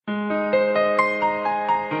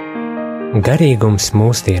Garīgums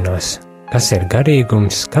mūsdienās. Kas ir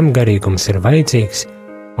garīgums, kam garīgums ir vajadzīgs,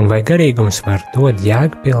 un vai garīgums var dot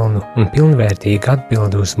jēgpilnu un pilnvērtīgu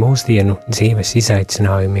atbildi uz mūsdienu dzīves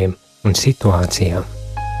izaicinājumiem un situācijām?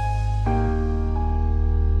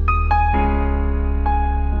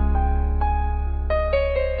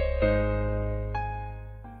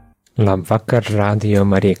 Labvakar,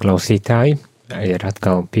 rādījuma arī klausītāji! Ir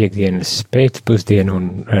atkal piektdienas pēcpusdiena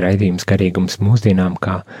un raidījums garīgums mūsdienām,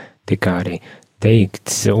 kā tikā arī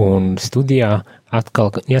teikts, un studijā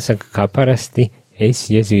atkal jāsaka, kā parasti, es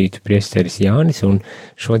jezuītu priesteris Jānis, un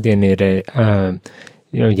šodien ir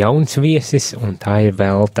jauns viesis, un tā ir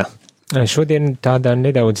Velta. Šodien tāda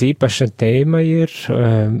nedaudz īpaša tēma ir,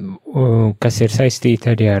 kas ir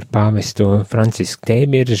saistīta arī ar pāvestu Francisku.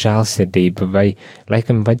 Tēma ir žēlsirdība, vai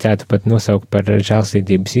laikam vajadzētu pat nosaukt par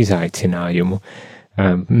žēlsirdības izaicinājumu.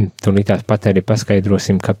 Tūlītās pat arī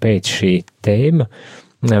paskaidrosim, kāpēc šī tēma,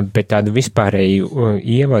 bet tādu vispārēju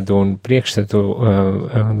ievadu un priekšstatu,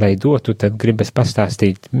 lai dotu, tad gribas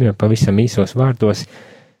pastāstīt pavisam īsos vārdos,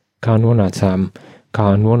 kā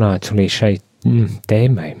nonācu līdz šai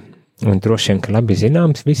tēmai. Un droši vien, ka labi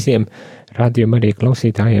zināms visiem rādījuma arī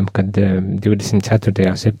klausītājiem, kad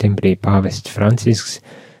 24. septembrī pāvests Francisks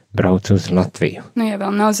brauc uz Latviju. Ja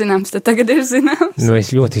vēl nav zināms, tad tagad ir zināms. Es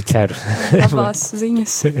ļoti ceru. Labās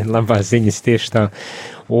ziņas. Labās ziņas tieši tā.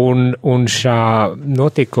 Un šā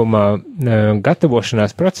notikuma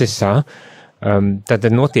gatavošanās procesā, tad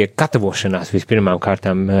notiek gatavošanās vispirmām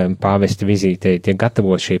kārtām pāvesta vizītei, tiek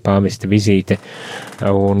gatavot šī pāvesta vizīte,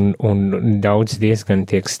 un daudz diezgan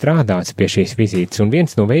tiek strādāts pie šīs vizītes. Un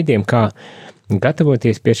viens no veidiem, kā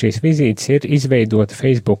gatavoties pie šīs vizītes, ir izveidot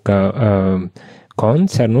Facebooka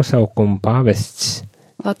konts ar nosaukumu Pāvests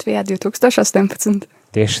Latvijā 2018.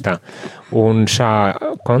 Tieši tā. Un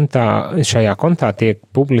šajā kontā tiek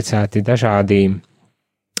publicēti dažādi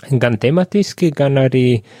gan tematiski, gan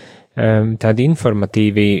arī tādi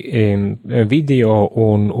informatīvi video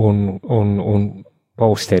un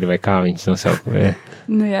posteri, vai kā viņus nosaukt.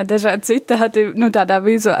 Dažādi citādi, tādā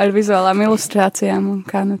ar vizuālām ilustrācijām un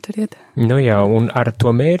kā tur iet. Un ar to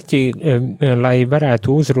mērķi, lai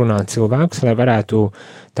varētu uzrunāt cilvēkus, lai varētu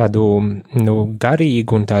tādu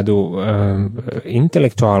garīgu un tādu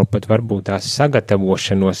intelektuālu pat varbūt tās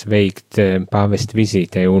sagatavošanos veikt pāvesta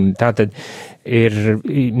vizītē. Un tātad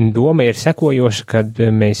doma ir sekojoša, kad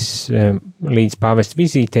mēs līdz pāvesta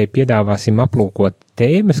vizītei piedāvāsim aplūkot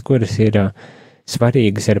tēmas, kuras ir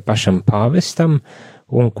svarīgas arī pašam pāvestam,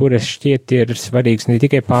 un kuras šķiet ir svarīgas ne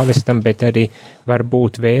tikai pāvestam, bet arī var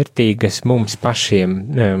būt vērtīgas mums pašiem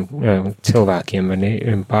cilvēkiem,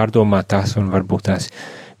 pārdomāt tās un varbūt tās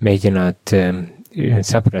mēģināt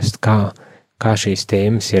saprast, kā šīs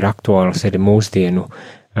tēmas ir aktuālas arī mūsdienu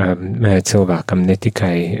cilvēkam, ne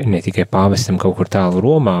tikai pāvestam kaut kur tālu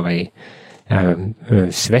Romā vai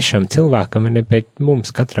svešam cilvēkam, bet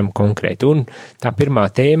mums katram konkrēti. Un tā pirmā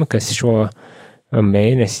tēma, kas šo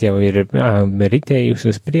mēnesi jau ir ritējusi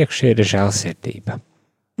uz priekšu, ir žēlsirdība.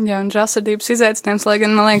 Jā, un žēlsirdības izaicinājums, lai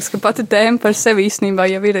gan man liekas, ka pati tēma par sevi īstenībā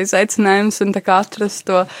jau ir izaicinājums, un tā kā atrast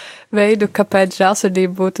to veidu, kāpēc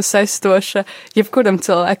žēlsirdība būtu saistoša jebkuram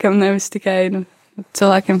cilvēkam, nevis tikai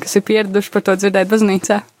cilvēkiem, kas ir pieraduši par to dzirdēt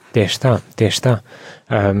baznīcā. Tieši tā.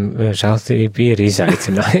 Žēlsirdība ir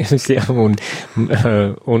izaicinājums, ja,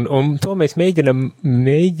 un to mēs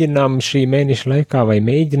mēģinām šī mēneša laikā, vai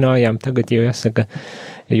mēģinājām tagad, jo jāsaka,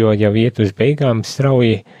 jo jau iet uz beigām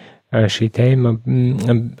strauji šī tēma,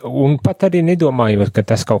 un pat arī nedomājot, ka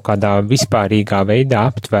tas kaut kādā vispārīgā veidā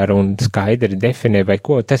aptver un skaidri definē vai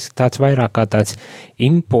ko, tas tāds vairāk kā tāds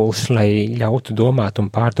impulss, lai ļautu domāt un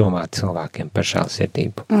pārdomāt cilvēkiem par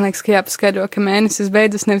žēlsirdību. Man liekas, ka jāpaskaidro, ka mēnesis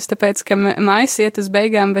beidzas nevis tāpēc, ka mājas iet uz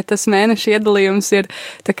beigām, bet tas mēneša iedalījums ir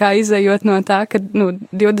tā kā izējot no tā, ka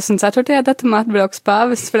 24. datumā atbrauks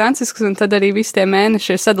pāvests Francisks, un tad arī visi tie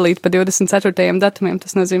mēneši ir sadalīti pa 24. datumiem.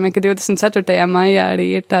 Tas nozīmē, ka 24. maijā arī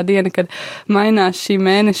ir tā diena, kad mainās šī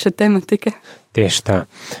mēneša tematika. Tieši tā.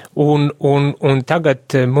 Un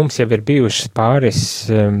tagad mums jau ir bijušas pāris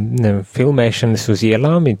filmēšanas uz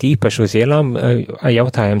ielām, īpaši uz ielām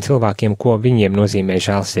jautājam cilvēkiem, ko viņiem nozīmē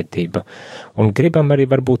žēlsirdība. Un gribam arī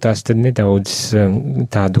varbūt tās tad nedaudz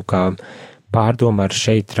tādu kā pārdomu ar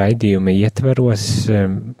šeit raidījuma ietveros,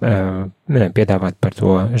 piedāvāt par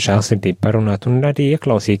to žēlsirdību parunāt un arī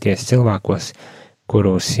ieklausīties cilvēkos,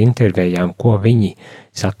 kurus intervējām, ko viņi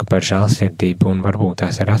saka par žēlsirdību, un varbūt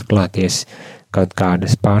tās var atklāties kaut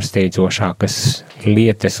kādas pārsteidzošākas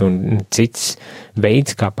lietas un cits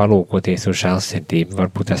veids, kā palūkoties uz žēlsirdību.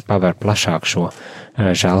 Varbūt tās paver plašāk šo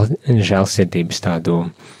žēlsirdības tādu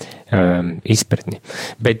izpratni.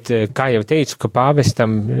 Bet, kā jau teicu, ka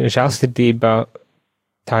pāvestam žēlsirdība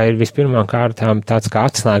tā ir vispirmām kārtām tāds kā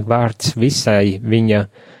atslēgvārds visai viņa,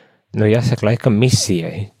 jāsaka, laikam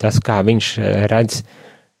misijai. Tas, kā viņš redz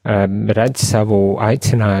savu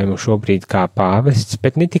aicinājumu šobrīd kā pāvests,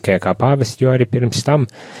 bet ne tikai kā pāvests, jo arī pirms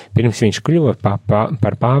viņš kļuva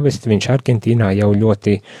par pāvestu, viņš Argentīnā jau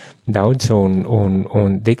ļoti daudz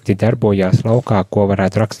un dikti darbojās laukā, ko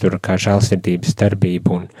varētu raksturot kā žēlsirdības darbību,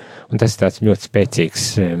 un tas ir tāds ļoti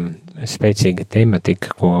spēcīga tematika,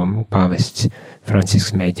 ko pāvests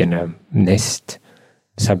Francisks mēģina nest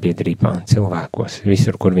sabiedrībā un cilvēkos.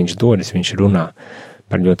 Visur, kur viņš dodas, viņš runā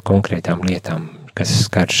par ļoti konkrētām lietām, kas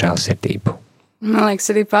skar žēlsirdību. Man liekas,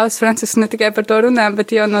 arī Pāvests Francisks ne tikai par to runā, bet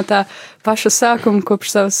jau no tā paša sākuma,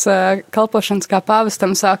 kopš savas kalpošanas kā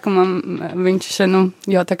pāvestam sākumam, viņš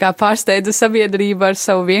jau tā kā pārsteidza sabiedrību ar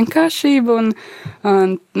savu vienkāršību,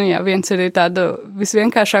 un viens ir tādu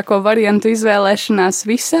visvienkāršāko variantu izvēlēšanās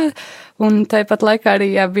visā, un tāpat laikā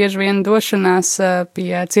arī bieži vien došanās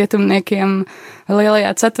pie cietumniekiem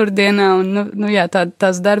lielajā ceturtdienā, un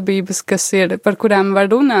tās darbības, kas ir, par kurām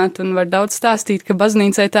var runāt un var daudz stāstīt, ka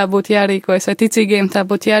baznīcai tā būtu jārīkojas, vai ticīgiem tā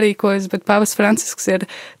būtu jārīkojas, bet Pāvests Francisks ir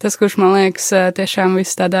tas, kurš, man liekas, tiešām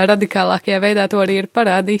viss tādā radikālākajā veidā to arī ir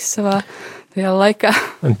parādījis savā tajā laikā.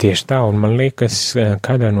 Un tieši tā, un man liekas,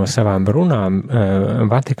 kādā no savām runām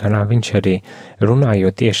Vatikānā viņš arī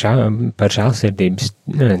runājot tieši par žēlsirdības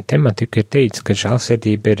tematiku ir teicis, ka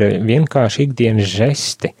žēlsirdība ir vienkārši ikdienas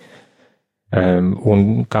žesti.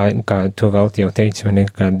 Un kā to vēl jau teica,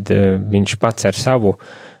 kad viņš pats ar savu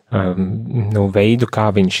veidu,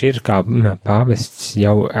 kā viņš ir, kā pāvests,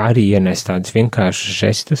 jau arī ienes tādus vienkāršus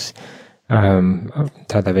žestus,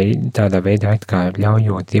 tādā veidā kā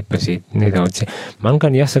ļaujot iepazīt nedaudz. Man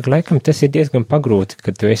gan jāsaka, laikam tas ir diezgan pagrūti,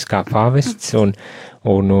 ka tu esi kā pāvests un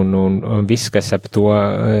viss, kas ap to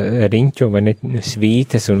riņķo vai ne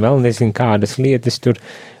svītas un vēl nezinu kādas lietas tur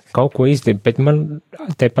kaut ko izdara, bet man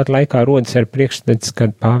tepat laikā rodas ar priekšstats,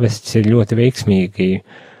 kad pāvests ir ļoti veiksmīgi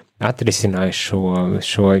atrisinājis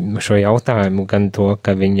šo jautājumu, gan to,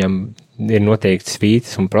 ka viņam ir noteikti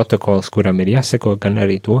svītas un protokols, kuram ir jāseko, gan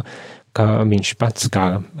arī to, ka viņš pats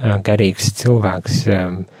kā garīgs cilvēks,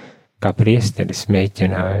 kā priesteris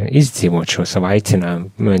mēģina izdzīvot šo savu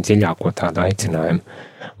aicinājumu, dziļāko tādu aicinājumu,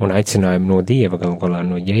 un aicinājumu no Dieva, galu galā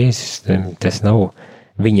no Jēzus, tas nav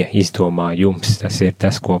viņa izdomājums, tas ir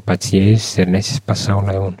tas, ko pats Jēzus ir nesis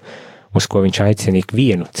pasaulē, un uz ko viņš aicina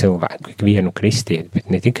ikvienu cilvēku, ikvienu kristieti,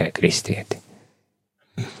 bet ne tikai kristieti.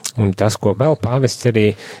 Un tas, ko vēl pāvests arī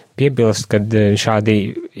piebilst, kad šādi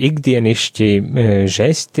ikdienišķi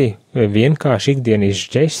žesti, vienkārši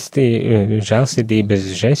ikdienišķi žesti, žēlsirdības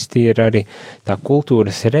žesti ir arī tā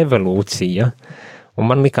kultūras revolūcija.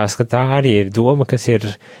 Un man likās, ka tā arī ir doma, kas ir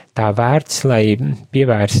tā vērts, lai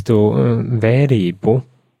pievērstu vērību,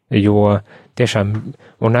 jo tiešām,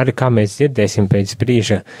 un arī kā mēs dzirdēsim pēc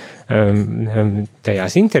brīža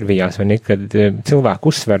tajās intervijās, vai ne, kad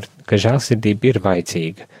cilvēki uzsver, ka žēlsirdība ir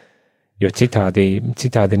vajadzīga, jo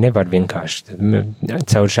citādi nevar vienkārši.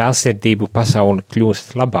 Caur žēlsirdību pasauli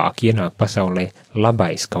kļūst labāk, ienāk pasaulē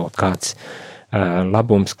labais kaut kāds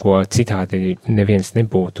labums, ko citādi neviens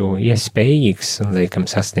nebūtu iespējīgs, liekam,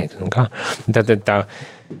 sasniegt. Un kā. Tad tā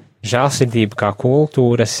žēlsirdība kā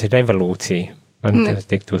kultūras revolūcija. Man tas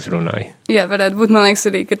tiktu uzrunāja. Jā, varētu būt, man liekas,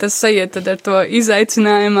 arī, ka tas sajiet tad ar to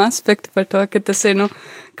izaicinājumu aspektu par to, ka tas ir,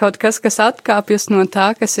 kaut kas, kas atkāpjas no tā,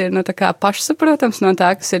 kas ir, tā kā pašsaprotams, no tā,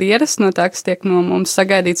 kas ir ierasts, no tā, kas tiek no mums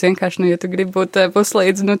sagaidīts vienkārši, ja tu gribi būt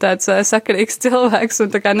puslīdz, tāds sakarīgs cilvēks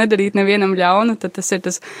un tā kā nedarīt nevienam ļaunu, tad tas ir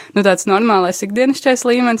tas, tāds normālais ikdienišķais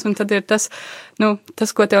līmenis, un tad ir tas,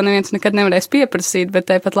 tas, ko tev neviens nekad nevarēs pieprasīt, bet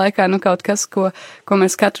tāpat laikā, kaut kas, ko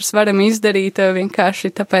mēs katrs varam izdarīt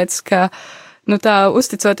vienkārši tāpēc, ka tā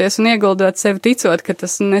uzticoties un ieguldot sevi ticot, ka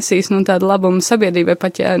tas nesīs, tādu labumu sabiedrībai,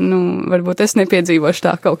 pat ja, varbūt es nepiedzīvošu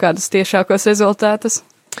tā kaut kādas tiešākos rezultātus.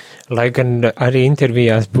 Lai gan arī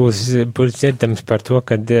intervijās būs dzirdams par to,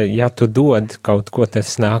 ka, ja tu dod kaut ko,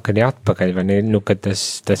 tas nāk arī atpakaļ, vai ne, ka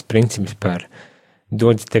tas princips par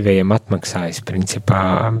dod devējiem atmaksājas,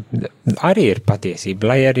 principā, arī ir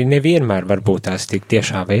patiesība, lai arī nevienmēr varbūt tās tik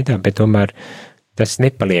tiešā veidā, bet tomēr tas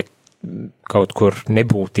nepaliek kaut kur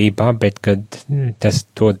nebūtībā, bet kad tas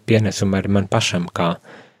dod pienesumu arī man pašam, kā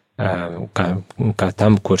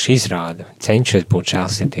tam, kurš izrāda, cenšas būt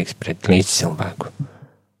žēlsirdīgs pret līdzcilvēku.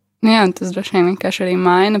 Jā, un tas droši vien vienkārši arī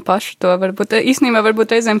maina pašu to, īstenībā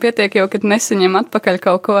varbūt reizēm pietiek jau, kad nesaņem atpakaļ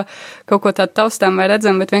kaut ko tādu taustām vai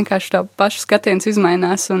redzam, bet vienkārši tā pašu skatiens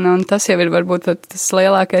izmainās, un tas jau ir varbūt tas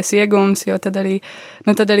lielākais iegūms, jo tad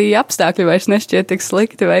arī apstākļi vairs nešķiet tik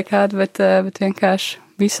slikti vai kādi, bet vienkārši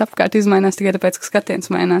viss apkārt izmainās tikai tāpēc, ka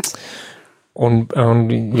skatiens mainās.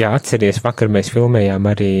 Jā, atceries, vakar mēs filmējām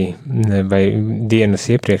arī, vai dienas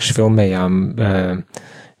iepriekš filmējām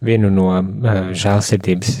vienu no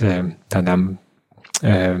žēlsirdības tādām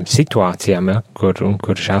situācijām, ja,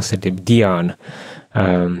 kur žēlsirdība Diāna,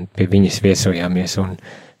 pie viņas viesojāmies un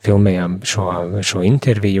filmējām šo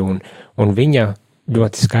interviju, un viņa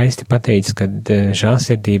ļoti skaisti pateica, ka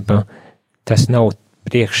žēlsirdība tas nav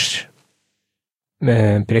priekš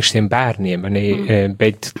tiem bērniem,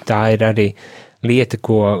 bet tā ir arī lieta,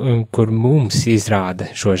 kur mums izrāda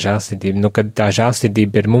šo žēlsirdību, kad tā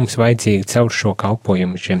žēlsirdība ir mums vajadzīga caur šo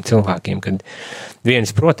kalpojumu šiem cilvēkiem, kad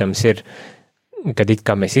viens, protams, ir, kad it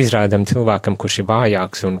kā mēs izrādām cilvēkam, kurš ir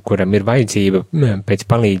vājāks un kuram ir vajadzība pēc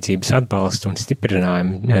palīdzības atbalsta un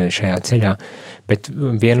stiprinājumu šajā ceļā, bet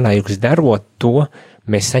vienlaikus darot to,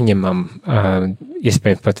 mēs saņemam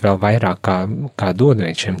iespējams pat vēl vairāk kā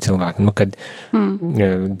dodot šiem cilvēkiem. Kad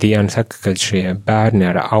Diana saka, ka šie bērni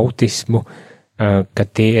ar autismu, ka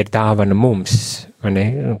tie ir dāvana mums, vai ne?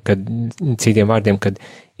 Kad citiem vārdiem, kad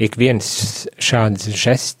ik viens šāds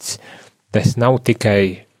žests, tas nav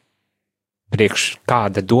tikai priekš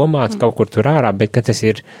kāda domāts kaut kur tur ārā, bet ka tas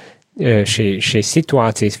ir šīs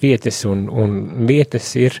situācijas vietas un lietas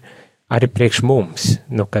ir arī priekš mums,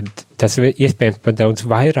 kad tas iespējams pat daudz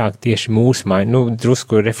vairāk tieši mūsu māja,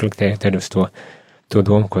 drusku reflektējot arī uz to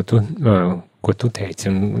domu, ko tu teici,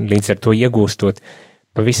 un līdz ar to iegūstot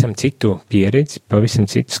pavisam citu pieredzi, pavisam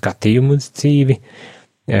citu skatījumu uz dzīvi,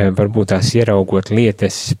 varbūt tās ieraugot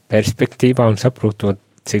lietas perspektīvā un saprotot,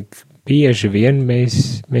 cik bieži vien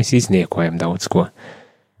mēs izniekojam daudz ko.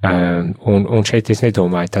 Un šeit es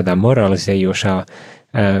nedomāju tādā moralizējošā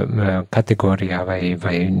kategorijā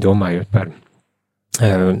vai domājot par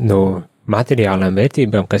materiālām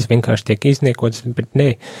vērtībām, kas vienkārši tiek izniekotas, bet nē,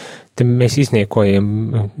 tad mēs izniekojam,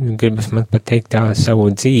 gribas man pat teikt tā savu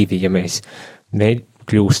dzīvi, ja mēs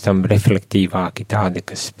nekļūstam reflektīvāki tādi,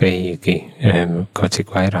 kas spējīgi kaut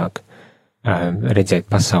cik vairāk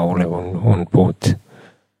redzēt pasauli un būt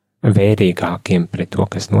vērīgākiem pret to,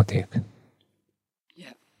 kas notiek.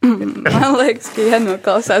 Man liekas, ka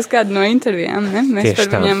jānoklausās kādu no intervijām, ne? Mēs tieši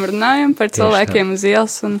par viņiem runājam, par cilvēkiem uz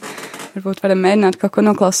ielas, un varbūt varam mēģināt kaut ko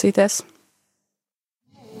noklausīties.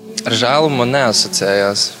 Ar žēlumu man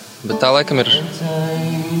neasociējās, bet tā laikam ir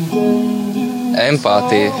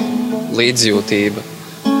empātija, līdzjūtība.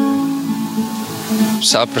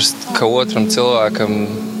 Saprast, ka otram cilvēkam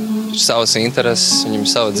ir savas intereses, viņam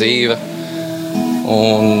ir sava dzīve,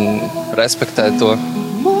 un respektēt to.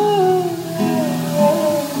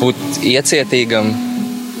 Būt iecietīgam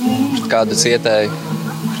pret kādu cietēju,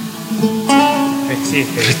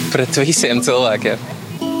 pret visiem cilvēkiem.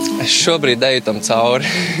 Es šobrīd eju tam cauri.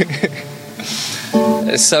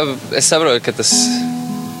 Es saprotu, ka tas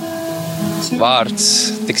vārds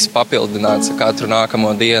tiks papildināts ar katru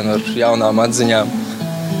nākamo dienu ar jaunām atziņām.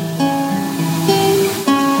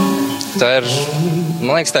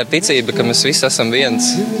 Man liekas, tā ir ticība, ka mēs visi esam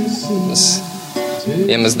viens.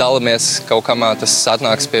 Ja mēs dalāmies kaut kamā, tas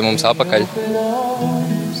atnāks pie mums apakaļ.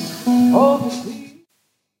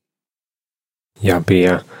 Jā,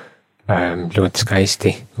 bija ļoti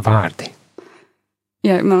skaisti vārdi.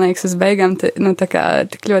 Jā, man liekas, uz beigām tā kā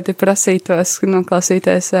tik ļoti prasītos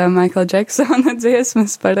noklausīties Maikla Džeksona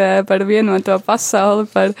dziesmas par vienoto pasauli,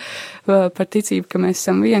 par ticību, ka mēs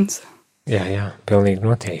esam viens. Jā, pilnīgi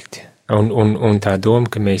noteikti. Un tā doma,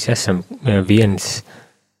 ka mēs esam viens,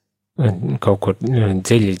 kaut kur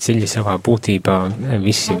dziļi savā būtībā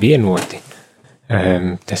visi vienoti,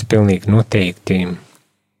 tas pilnīgi noteikti,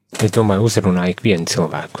 es domāju, uzrunā ikvienu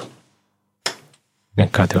cilvēku.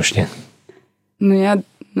 Kā tev šķiet? Jā,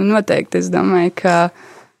 noteikti es domāju,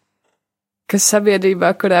 ka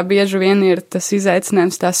sabiedrībā, kurā bieži vien ir tas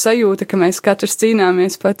izaicinājums, tā sajūta, ka mēs katrs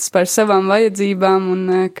cīnāmies pats par savām vajadzībām un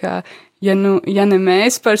ka ja ne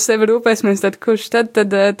mēs par sevi rūpēsimies, tad kurš tad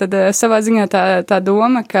savā ziņā tā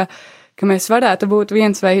doma, ka mēs varētu būt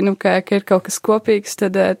viens vai, ka ir kaut kas kopīgs,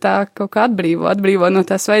 tad tā kaut kā atbrīvo no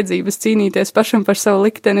tās vajadzības cīnīties pašam par savu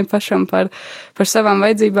likteni, pašam par savām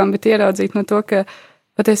vajadzībām, bet ieraudzīt no to, ka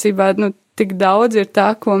patiesībā, tik daudz ir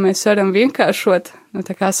tā, ko mēs varam vienkāršot,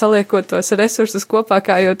 tā kā saliekot tos resursus kopā,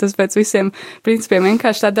 kā jau tas pēc visiem principiem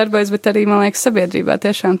vienkārši tā darbojas, bet arī, man liekas, sabiedrībā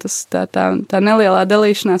tiešām tā nelielā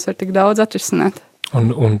dalīšanās var tik daudz atrisināt.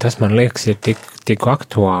 Un tas, man liekas, ir tik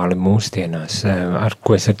aktuāli mūsdienās, ar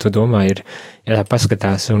ko es ar to domāju, ir, ja tā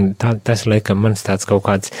paskatās, un tas, laikam, mans tāds kaut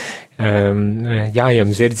kāds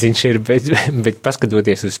jājam zirdziņš ir, bet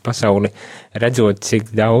paskatoties uz pasauli, redzot,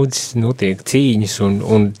 cik daudz notiek cīņas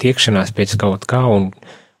un tiekšanās pēc kaut kā,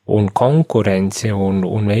 un konkurence, un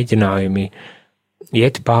mēģinājumi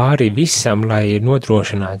iet pāri visam, lai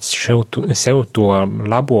nodrošinātu sev to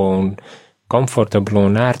labo un komfortablu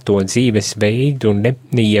un ērto dzīvesveidu,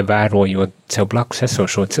 neievērojot sev blakus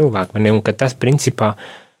esošo cilvēku, un ka tas principā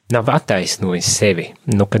nav attaisnojis sevi.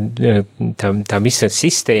 Kad tā visa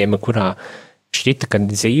sistēma, kurā šķita, kad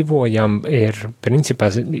dzīvojam, ir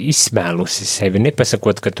principā izsmēlusi sevi,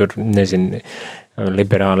 nepasakot, ka tur,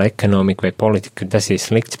 liberāla ekonomika vai politika, tas ir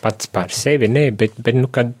slikts pats par sevi, bet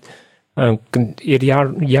kad ir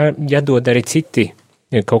jādod arī citi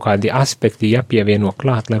kaut kādi aspekti jāpievieno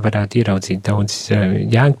klāt, lai varētu ieraudzīt daudz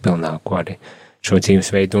jēgpilnāku arī šo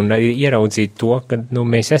dzīvesveidu un ieraudzīt to, ka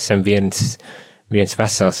mēs esam viens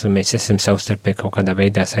vesels un mēs esam savstarpēji kaut kādā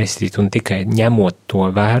veidā saistīti un tikai ņemot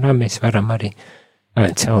to vērā, mēs varam arī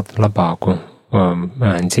celt labāku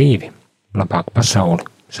dzīvi, labāku pasauli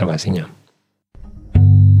savā ziņā.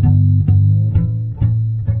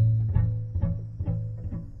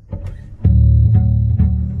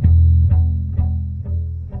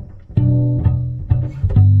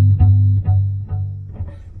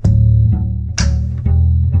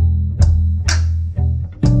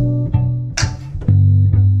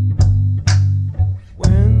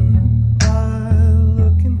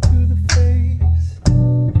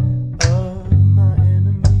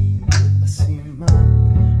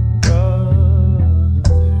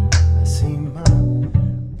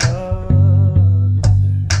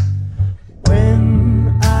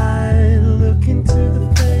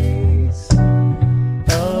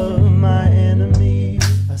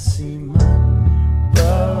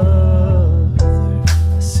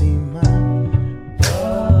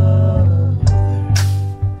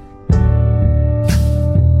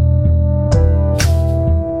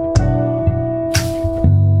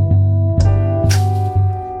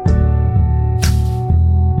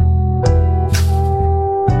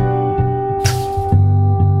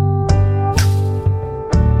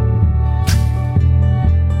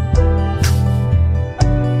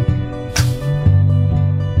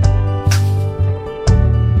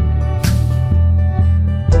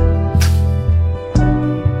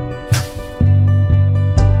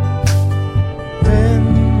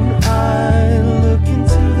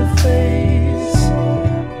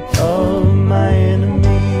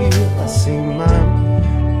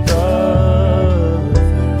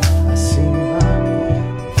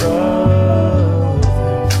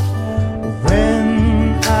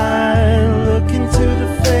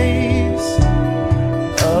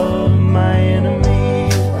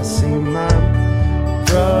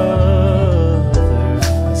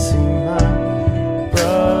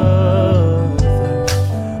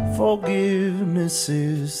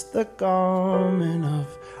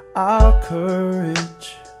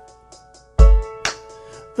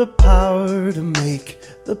 The power to make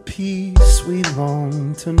the peace we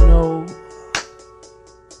long to know.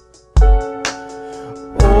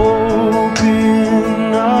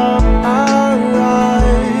 Open up our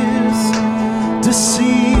eyes to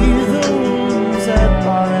see the wounds that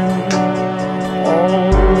bind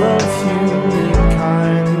all of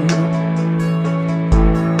humankind.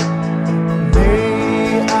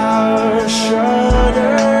 May our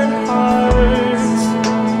shuddered hearts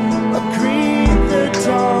greet the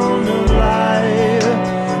dawn of light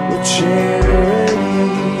with charity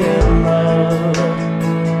and love.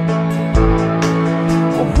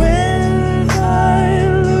 When I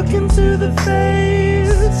look into the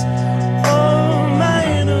face of my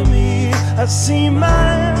enemy, I see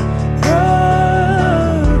my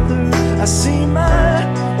brother, I see my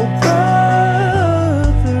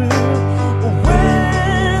brother. When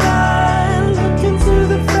I look into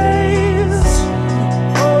the face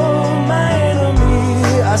of my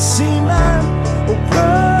enemy, I see my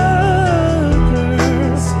brother,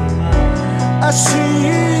 I see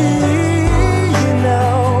you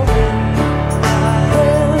now.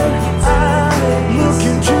 When I look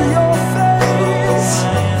into your face,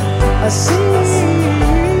 I see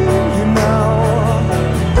you now.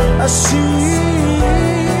 I see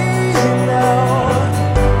you now.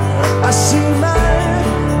 I see my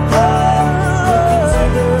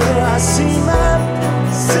brother, I see my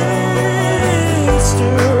sister,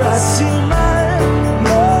 I see my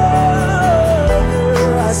mother,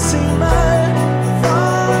 I see my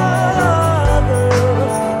father.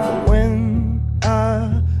 When I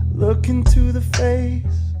look into the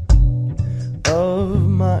face of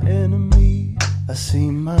my enemy, I see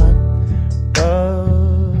my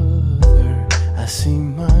brother, I see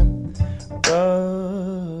my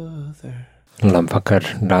brother. Labvakar,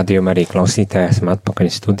 rādījuma arī klausītāji, esam atpakaļ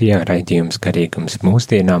studijā, raidījums Garīgums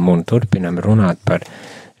mūsdienām un turpinam runāt par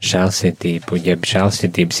žēlsirdību, jeb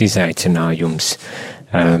žēlsirdības izaicinājums.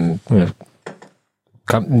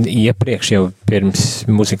 Iepriekš jau pirms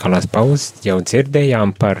muzikālās pauzes jau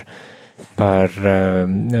dzirdējām par par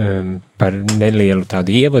nelielu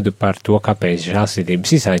tādu ievadu par to, kāpēc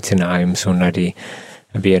žēlsirdības izaicinājums, un arī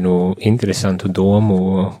vienu interesantu domu,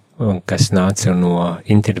 kas nāca no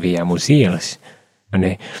intervijām uz ielas,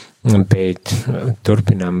 ne? Bet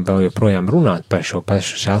turpinām vēl joprojām runāt par šo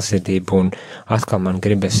pašu žēlsirdību, un atkal man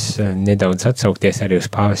gribas nedaudz atsaukties arī uz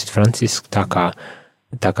pāvestu Francisku, tā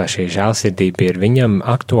kā šī žēlsirdība ir viņam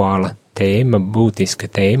aktuāla tēma, būtiska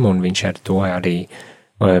tēma, un viņš ar to arī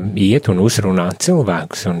iet un uzrunā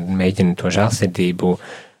cilvēkus un mēģina to žēlsirdību,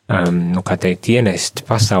 kā teikt, ienest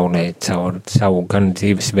pasaulē caur savu gan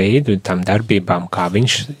dzīves veidu, tam darbībām, kā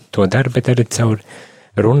viņš to dara, bet arī caur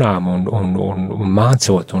runām un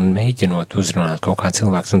mācot un mēģinot uzrunāt kaut kā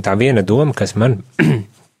cilvēks. Un tā viena doma, kas man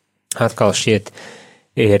atkal šķiet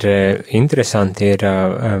ir interesanti, ir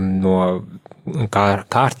no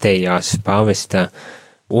kārtējās pāvesta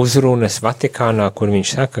uzrunas Vatikānā, kur viņš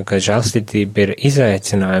saka, ka žēlsirdība ir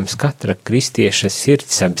izaicinājums katra kristieša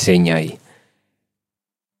sirdsapziņai.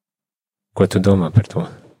 Ko tu domā par to?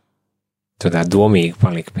 Tu tā domīgi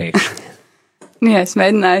palika pēkšņi. Jā, es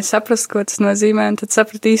mēģināju saprast, ko tas nozīmē, un tad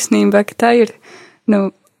sapratu īstenībā, ka tā ir,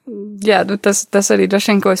 tas arī droši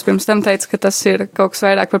vien, ko es pirms tam teicu, ka tas ir kaut kas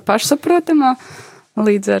vairāk par pašsaprotamā,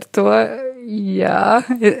 līdz ar to,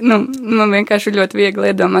 man vienkārši ļoti viegli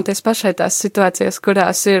iedomāties pašai tās situācijas,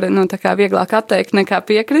 kurās ir, tā kā vieglāk atteikt nekā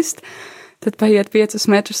piekrist, tad paiet 5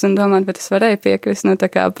 metrus un domāt, bet es varēju piekrist, tā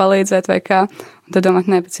kā palīdzēt vai kā, un tad domāt,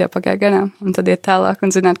 bet jau pagāja garām, un tad iet tālāk un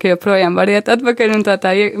zināt, ka joprojām var iet atpakaļ, un tā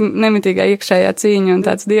nemitīgā iekšējā cīņa un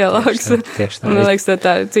tāds dialogs. Tieši tā. Un man liekas,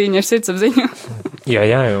 tā cīņa ar sirdsapziņu.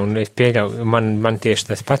 Jā, un es pieļauju, man tieši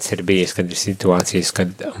tas pats ir bijis, kad ir situācijas, kad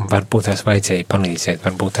varbūt tās vajadzēja palīdzēt,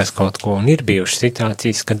 varbūt tās kaut ko, un ir bijušas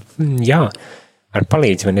situācijas, kad, ar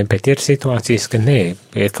palīdzību, bet ir situācijas, ka nē,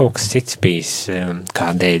 ir kaut kas cits bijis,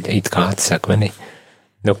 kādēļ it kā atsaka, vai ne?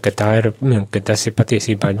 Ka tas ir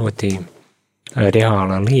patiesībā ļoti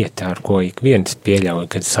reāla lieta, ar ko ik viens pieļauj,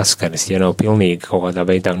 kad saskaras, ja nav pilnīgi kaut kādā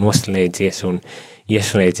veidā noslēdzies un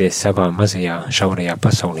ieslēdzies savā mazajā, šaurajā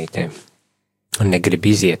pasaulītē un negrib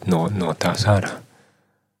iziet no tās ārā.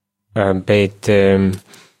 Bet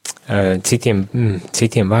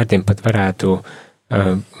citiem vārdiem pat varētu,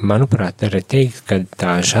 manuprāt, arī teikt, ka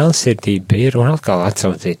tā žēlsirdība ir, un atkal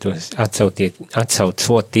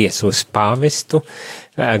atsaucoties uz pāvestu,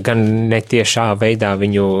 gan netiešā veidā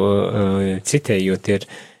viņu citējot, ir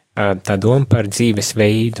tā doma par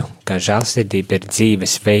dzīvesveidu, ka žēlsirdība ir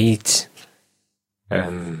dzīvesveids,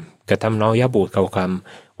 ka tam nav jābūt kaut kām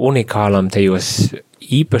unikālam tajos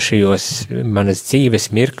īpašajos manas dzīves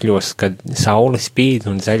mirkļos, kad saule spīd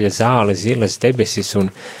un zaļa zāle, zilas debesis un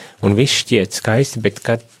viss šķiet skaisti, bet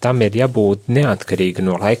ka tam ir jābūt neatkarīgi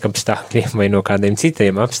no laikapstākļiem vai no kādiem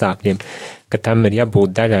citiem apstākļiem, ka tam ir jābūt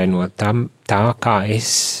daļai no tā, kā es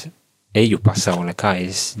eju pasaulē, kā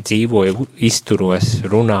es dzīvoju, izturos,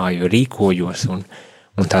 runāju, rīkojos un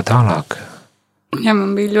tā tālāk. Jā,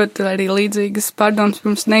 man bija ļoti arī līdzīgas pārdomas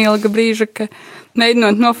pirms neilga brīža, ka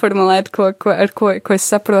mēģinot noformulēt, ar ko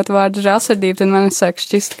es saprotu vārdu žēlsirdība, tad man sāk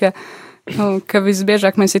šķist, ka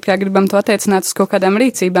visbiežāk mēs it kā gribam to attiecināt uz kaut kādām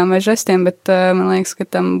rīcībām vai žestiem, bet man liekas, ka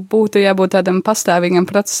tam būtu jābūt tādam pastāvīgam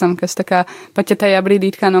procesam, kas tā kā, pat ja tajā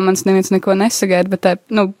brīdī kā no manis neviens neko nesagaida, bet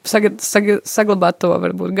saglabāt to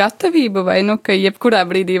varbūt gatavību vai, ka jebkurā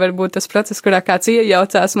brīdī varbūt tas process, kurā kāds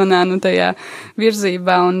iejaucās manā, tajā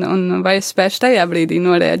virzībā un vai es spēšu tajā brīdī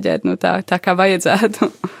noreaģēt, tā kā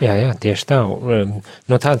vajadzētu. Jā, tieši tā.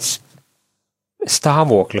 No tāds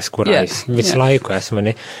stāvoklis, kurā es visu laiku esmu.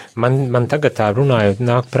 Man tagad tā runājot,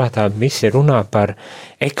 nāk prātā visi runā par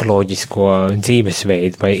ekoloģisko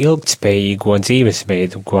dzīvesveidu vai ilgtspējīgo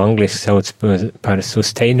dzīvesveidu, ko angliski sauc par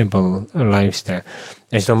sustainable lifestyle.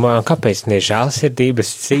 Es domāju, kāpēc ne žēlsirdības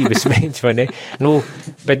dzīvesveids, vai ne?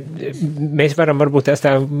 Bet mēs varam varbūt tās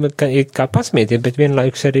tā kā pasmieties, bet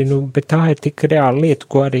vienlaikus arī, bet tā ir tik reāla lieta,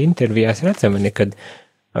 ko arī intervijās redzam,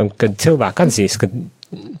 kad cilvēki atzīst, ka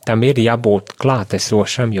tam ir jābūt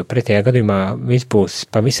klātesošam, jo pretējā gadījumā viss būs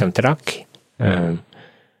pavisam traki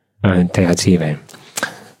tajā dzīvē.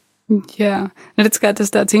 Jā, redz, kā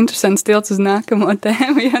tas tāds interesants tilts uz nākamo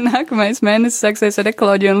tēmu, jo nākamais mēnesis sāksies ar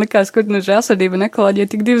ekoloģiju un likās, kur žēlsirdība un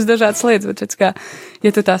ekoloģija tik divas dažādas lietas, bet redz, kā,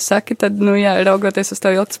 ja tu tā saki, tad, raugoties uz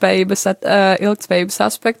to ilgtspējības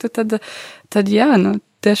aspektu, tad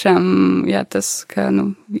tiešām, tas, ka,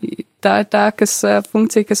 tā ir tā,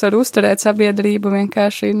 funkcija, kas var uzturēt sabiedrību,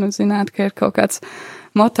 vienkārši, zināt, ka ir kaut kāds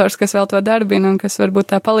motors, kas vēl to darbina un kas var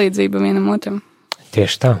būt tā palīdzība vienam otram.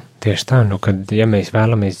 Tieši tā, kad, ja mēs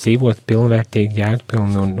vēlamies dzīvot pilnvērtīgi,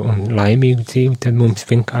 jēgpilnu un laimīgu dzīvi, tad mums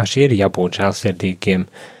vienkārši ir jābūt žēlsirdīgiem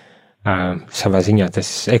savā ziņā tas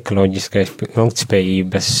ekoloģiskais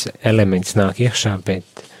ilgtspējības elements nāk iekšā, bet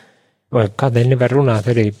kādēļ nevar runāt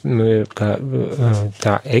arī, ka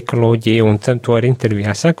tā ekoloģija, un to ar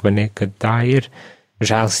intervijā saka, vai ne, ka tā ir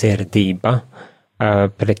žēlsirdība,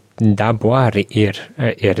 pret dabu arī ir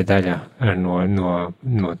daļa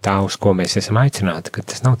no tā, uz ko mēs esam aicināti, ka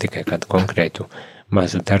tas nav tikai kādu konkrētu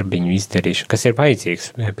mazu darbiņu izdarīšanu, kas ir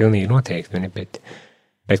vajadzīgs, pilnīgi noteikti,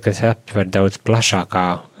 bet kas aptver daudz plašākā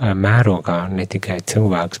mērogā ne tikai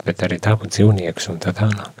cilvēks, bet arī dabu dzīvniekus un tā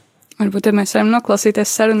tālāk. Varbūt, ja mēs varam noklausīties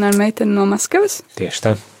sarunu ar meiteni no Maskavas? Tieši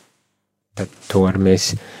tā. Tad to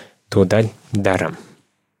mēs tūdaļ darām.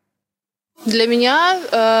 Для меня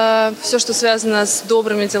все, что связано с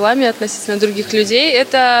добрыми делами относительно других людей,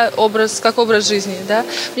 это как образ жизни. Да?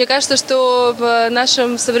 Мне кажется, что в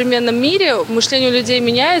нашем современном мире мышление людей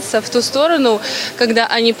меняется в ту сторону, когда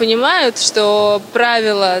они понимают, что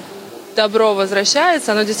правило добро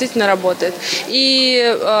возвращается, оно действительно работает.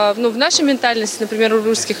 И в нашей ментальности, например, у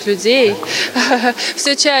русских людей,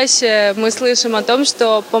 все чаще мы слышим о том,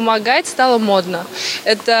 что помогать стало модно.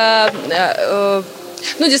 Это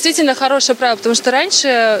действительно хорошее правило, потому что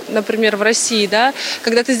раньше, например, в России, да,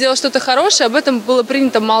 когда ты сделал что-то хорошее, об этом было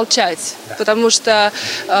принято молчать, потому что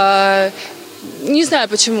не знаю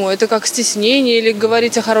почему, это как стеснение, или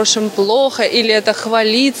говорить о хорошем плохо, или это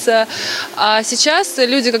хвалиться. А сейчас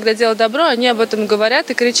люди, когда делают добро, они об этом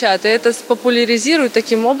говорят и кричат. И это популяризирует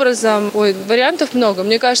таким образом. Вариантов много.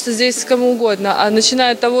 Мне кажется, здесь кому угодно. А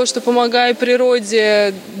начиная от того, что помогай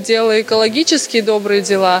природе, делай экологические добрые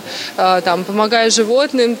дела, помогай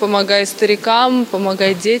животным, помогай старикам,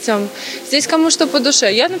 помогай детям. Здесь кому что по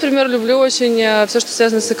душе. Я, например, люблю очень все, что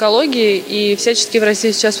связано с экологией, и всячески в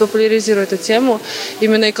России сейчас популяризирую эту тему,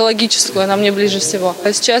 именно экологическую, она мне ближе всего.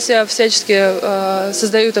 А сейчас я всячески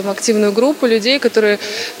создаю там активную группу людей, которые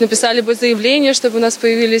написали бы заявление, чтобы у нас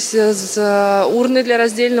появились урны для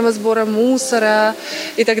раздельного сбора мусора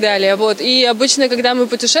и так далее. Вот. И обычно, когда мы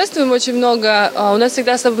путешествуем очень много, у нас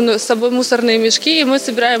всегда с собой мусорные мешки, и мы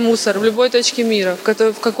собираем мусор в любой точке мира,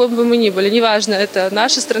 в какой бы мы ни были. Неважно, это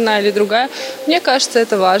наша страна или другая. Мне кажется,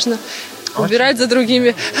 это важно. Убирать за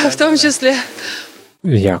другими в том числе.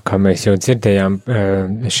 Jā, kā mēs jau dzirdējām,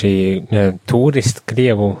 šī turistu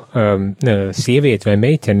Krievu sieviete vai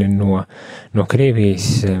meitene no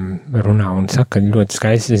Krievijas runā un saka ļoti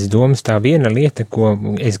skaistas domas. Tā viena lieta, ko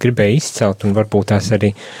es gribēju izcelt un varbūt tās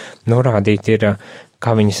arī norādīt, ir,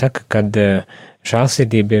 kā viņa saka, kad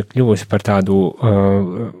žēlsirdība ir kļuvusi par tādu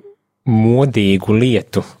modīgu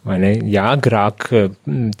lietu, vai ne? Ja agrāk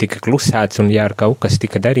tika klusēts un ja ar kaut kas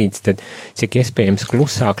tika darīts, tad cik iespējams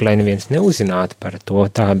klusāk, lai neviens neuzzinātu par to,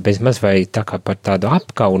 tā bezmaz vai tā kā par tādu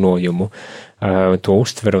apkaunojumu to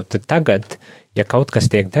uztverot, tad tagad, ja kaut kas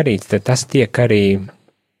tiek darīts, tad tas tiek arī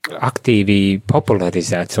aktīvi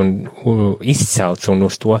popularizēts un izcelts un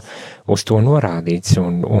uz to norādīts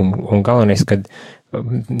un galvenais, kad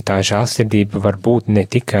tā žēlsirdība var būt ne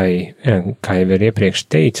tikai, kā jau ir iepriekš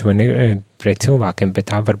teicu, pret cilvēkiem, bet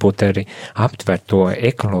tā varbūt arī aptver to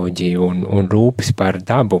ekoloģiju un rūpes par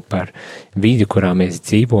dabu, par vidi, kurā mēs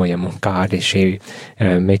dzīvojam, un kā arī šī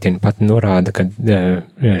meitene pat norāda, ka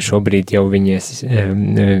šobrīd jau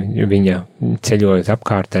viņa ceļojot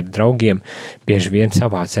apkārt ar draugiem, bieži vien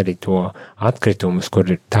savāc arī to atkritumus, kur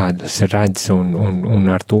tādus redz, un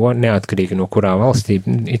ar to neatkarīgi no kurā valstī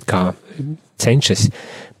it kā cenšas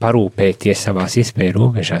parūpēties savās iespēju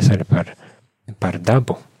robežās arī par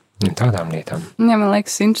dabu un tādām lietām. Jā, man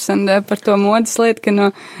liekas interesanti par to modas lietu, ka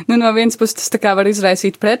no vienas puses tas tā kā var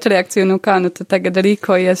izraisīt pretreakciju, tu tagad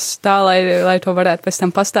rīkojies tā, lai to varētu pēc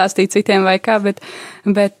tam pastāstīt citiem vai kā, bet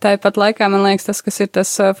tāpat laikā man liekas tas, kas ir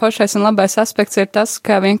tas foršais un labais aspekts, ir tas,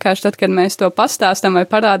 ka vienkārši tad, kad mēs to pastāstam vai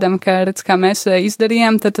parādam, ka redz, kā mēs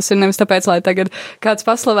izdarījām, tad tas ir nevis tāpēc, lai tagad kāds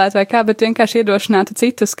paslavētu vai kā, bet vienkārši iedrošinātu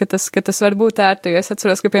citus, ka tas var būt ērti. Es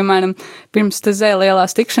atceros, ka, piemēram, pirms Tezē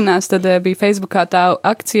lielās tikšanās, tad bija Facebookā tā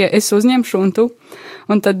akcija Es uzņemšu un tu.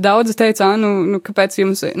 Un tad daudzi teica, kāpēc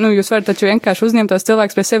jūs varat taču vienkārši uzņemt tos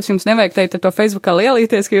cilvēkus pie sevis, jums nevajag teikt ar to Facebookā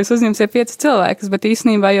lielīties, ka jūs uzņemsiet 5 cilvēkus, bet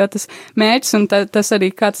īstenībā jau tas mērķis un tas arī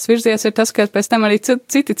kā tas virzies ir tas, ka pēc tam arī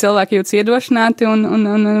citi cilvēki jūtas iedrošināti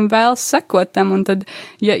un vēlas sekot tam, un tad,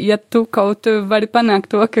 ja tu kaut vari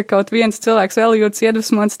panākt to, ka kaut viens cilvēks vēl jūtas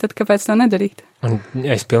iedvesmots, tad kāpēc to nedarīt? Un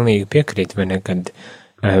es pilnīgi piekrītu, vai ne, kad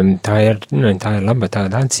tā ir laba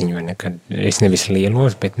tāda atziņa, kad es nevis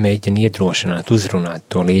lielos, bet mēģinu iedrošināt, uzrunāt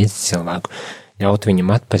to līdzi cilvēku, ļaut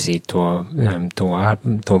viņam atpazīt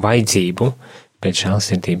to vajadzību pēc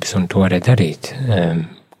žēlsirdības un to arī darīt.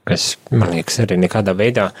 kas, man liekas, arī nekādā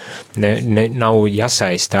veidā nav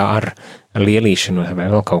jāsaistā ar lielīšanu vai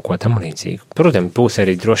vēl kaut ko tam līdzīgu. Protams, būs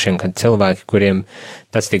arī droši vien, kad cilvēki, kuriem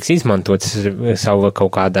tas tiks izmantots savu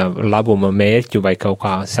kaut kādā labuma mērķu vai kaut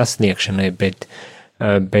kā sasniegšanai, bet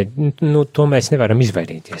to mēs nevaram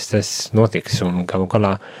izvairīties. Tas notiks un galu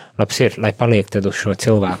galā labs ir, lai paliek tad uz šo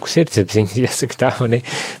cilvēku sirdsapziņas, jāsaka tā, un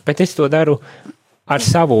bet es to daru ar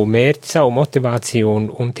savu mērķi, savu motivāciju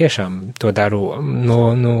un tiešām to daru no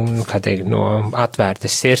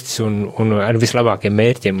atvērtas sirds un ar vislabākiem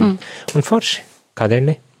mērķiem un forši. Kādēļ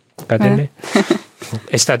ne? Kādēļ ne?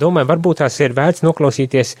 Es tā domāju, varbūt tās ir vērts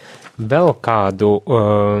noklausīties vēl kādu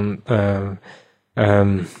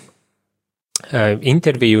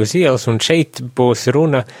interviju uz ielas, un šeit būs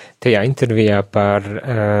runa tajā intervijā par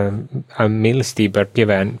mīlestību ar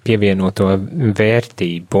pievienoto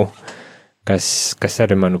vērtību, kas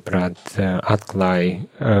arī, manuprāt, atklāja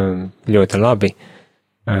ļoti labi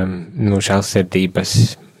žēlsirdības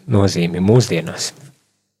nozīmi mūsdienās.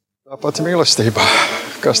 Tā pati mīlestība,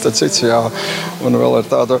 kas tad cits, jā, un vēl ar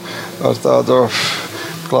tādu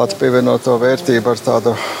klāt pievienoto vērtību, ar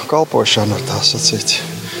tādu kalpošanu, ar tā sacīt.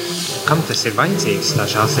 Kam tas ir vajadzīgs, tā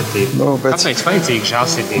žēlsirdība? Kāpēc vajadzīga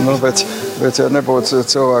žēlsirdība? Bet ja nebūtu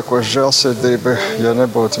cilvēkos žēlsirdība, ja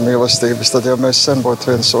nebūtu mīlestības, tad jau mēs sen būtu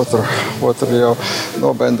viens otru jau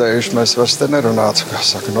nobendējuši, mēs vairs te nerunātu. Kā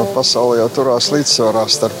saka, pasaule jau turās līdzsvarā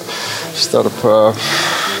starp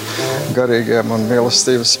garīgiem un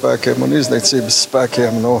mīlestības spēkiem un iznīcības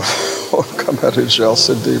spēkiem. Un kamēr ir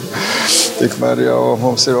žēlsirdība, tikmēr jau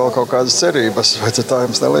mums ir vēl kaut kādas cerības. Vai tā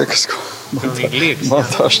jums neliekas? Man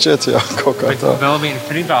tā šķiet, jā, kaut kā tā. Bet vēl viena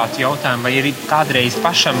privāta jautājuma, vai ir kādreiz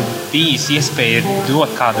pašam bijis iespēja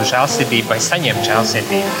dot kādu žēlsirdību vai saņemt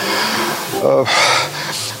žēlsirdību?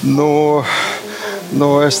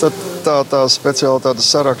 Es tā speciāli tādu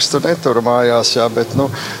sarakstu neturu mājās, jā, bet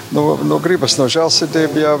gribas no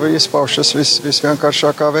žēlsirdība jau izpaušas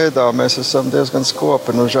visvienkāršākā veidā. Mēs esam diezgan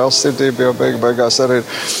skopi. Žēlsirdība jau beigās arī ir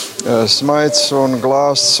smaids un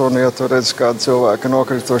glāsts, un ja tu redz kādu cilvēku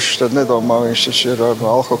nokrituši, tad nedomā, viņš taču ir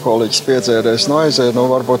alkoholiķis piedzēries no aiziet,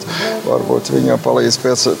 varbūt viņam palīdz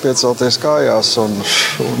piecelties kājās un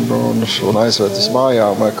aizved uz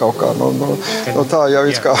mājām vai kaut kā. Tā jau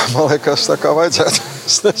it kā, man liekas, tā kā vajadzētu.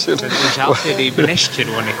 Es nezinu. Žēlsirdība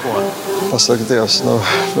nešķiro neko. Pasaka Dievs,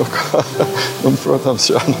 protams,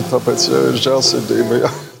 jā, tāpēc jau ir žēlsirdība,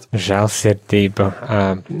 jā. Žēlsirdība,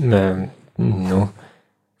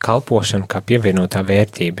 kalpošana kā pievienotā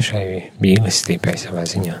vērtība šai mīlestībai savā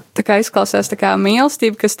ziņā. Tā kā izklausās tā kā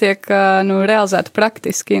mīlestība, kas tiek realizēta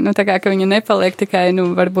praktiski, tā kā ka viņa nepaliek tikai,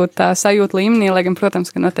 varbūt tā sajūta līmenī, lai gan, protams,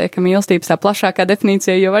 ka noteikti, ka mīlestības tā plašākā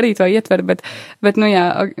definīcija jau arī to ietver, bet jā,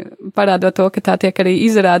 parādot to, ka tā tiek arī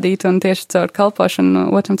izrādīta un tieši caur kalpošanu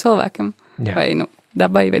otram cilvēkam. Jā. Vai,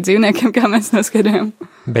 dabai vai dzīvniekiem, kā mēs noskaidrojam.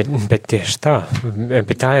 Bet tieši tā.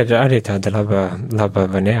 Bet tā ir arī tāda laba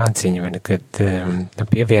vai ne atziņa, kad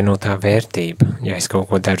pievienotā vērtība. Ja es kaut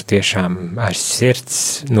ko daru tiešām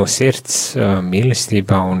no sirds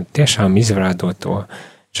mīlestībā un tiešām izrādot to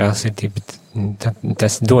žēlsirdību,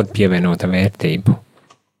 tas dod pievienotā vērtību.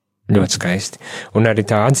 Ļoti skaisti. Un arī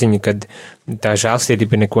tā atziņa, kad tā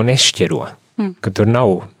žēlsirdība neko nešķiro, ka tur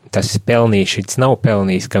nav tas pelnījis, šis nav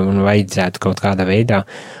pelnījis, ka man vajadzētu kaut kādā veidā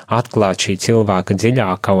atklāt šī cilvēka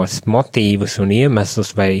dziļākos motīvus un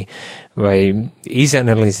iemeslus vai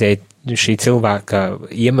izanalizēt šī cilvēka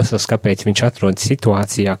iemeslus, kāpēc viņš atrodas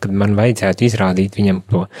situācijā, kad man vajadzētu izrādīt viņam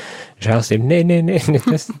to žēlsirdību. Nē,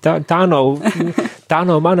 tā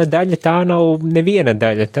nav mana daļa, tā nav neviena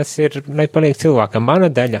daļa, tas ir, lai paliek cilvēkam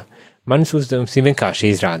mana daļa. Mans uzdevums ir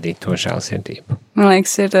vienkārši izrādīt to žēlsirdību. Man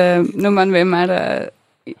liekas, man vienmēr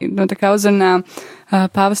tā kā uzrunā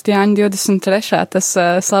pāvesta Jāņa 23. tas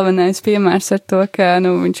slavenais piemērs ar to, ka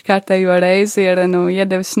viņš kārtējo reizi ir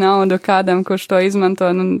iedevis naudu kādam, kurš to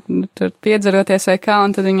izmanto, tur piedzeroties vai kā,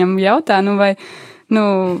 un tad viņam jautā,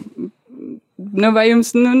 vai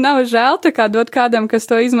jums nav žēl tā kā dot kādam, kas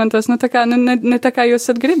to izmantos, ne tā kā jūs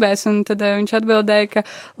esat gribējis, un tad viņš atbildēja, ka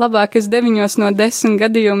labāk es 9 no 10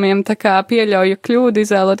 gadījumiem tā kā pieļauju kļūdu,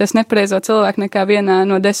 izvēloties nepareizo cilvēku, nekā vienā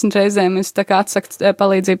no 10 reizēm es tā kā atsakt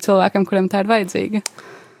palīdzību cilvēkam, kuram tā ir vajadzīga.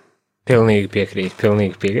 Pilnīgi piekrīt.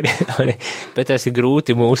 Bet tas ir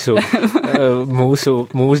grūti mūsu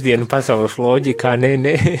mūsdienu pasaules loģikā,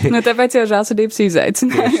 ne. Tāpēc jau žēlsirdības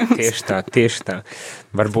izaicinājums. Tieši tā.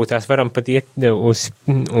 Varbūt tās varam pat iet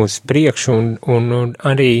uz priekšu un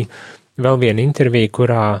arī vēl viena intervija,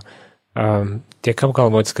 kurā tiek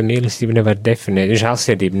apgalvots, ka mīlestību nevar definēt,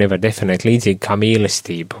 žēlsirdību nevar definēt līdzīgi kā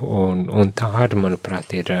mīlestību, un tā arī,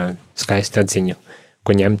 manuprāt, ir skaista atziņa,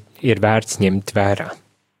 ko ir vērts ņemt vērā.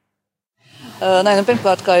 Nē,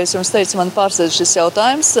 pirmkārt, kā jūs jums teicu, man pārsteidz šis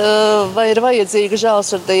jautājums, vai ir vajadzīga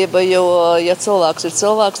žēlsirdība, jo, ja cilvēks ir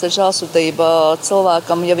cilvēks, tad žēlsirdība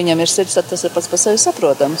cilvēkam, ja viņam ir sirds, tad tas ir pats par sevi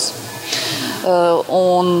saprotams.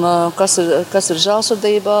 Un kas ir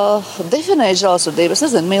žēlsirdība? Definēt žēlsirdību. Es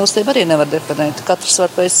nezinu, mīlestību arī nevar definēt. Katrs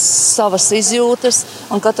var pēc savas izjūtas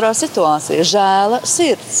un katrā situācijā. Žēla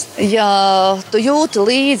sirds. Ja tu jūti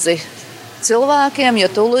līdzi cilvēkiem, ja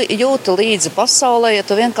tu jūti līdzi pasaulē, ja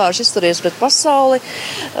tu vienkārši izturies pret pasauli,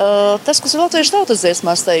 tas, kas latviešu tautas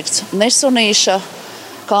dziesmās teikts, nesunīša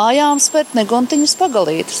kājām spērt, ne guntiņas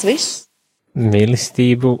pagalītas, viss.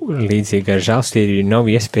 Mīlestību līdzīgi ar žēlsirdību nav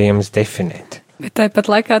iespējams definēt. Bet tāpat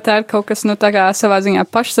laikā tā ir kaut kas, tā kā savā ziņā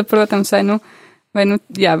pašsaprotams, vai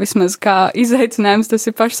jā, vismaz kā izaicinājums tas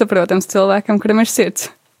ir pašsaprotams cilvēkam, kuram ir sirds.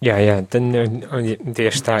 Jā, tad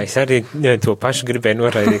tieši tā, es arī to pašu gribēju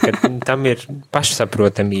noraidīt, ka tam ir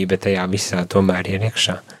pašsaprotamība tajā visā tomēr ir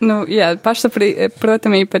iekšā. Jā,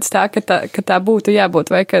 pašsaprotamība pēc tā, ka tā būtu jābūt,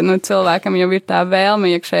 vai ka cilvēkam jau ir tā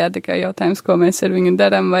vēlme iekšējā, tikai jautājums, ko mēs ar viņu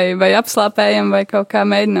daram, vai apslāpējam, vai kaut kā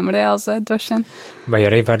mēģinam realizēt droši vien. Vai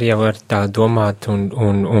arī var jau ar tā domāt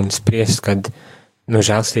un spriest, kad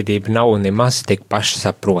žēlsirdība nav nemaz tik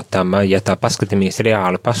pašsaprotama, ja tā paskatāmies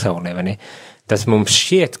reāli pasaulē, vai ne? Tas mums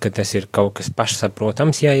šķiet, ka tas ir kaut kas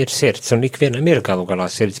pašsaprotams, ja ir sirds, un ikvienam ir galu galā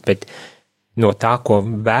sirds, bet no tā, ko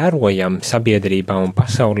vērojam sabiedrībā un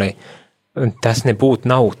pasaulē, tas nebūtu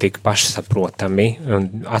nav tik pašsaprotami, un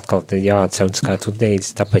atkal jāatsauc, kā tu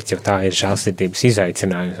teici, tāpēc jau tā ir žēlsirdības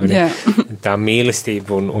izaicinājums. Yeah. Tā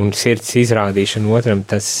mīlestība un sirds izrādīšana otram,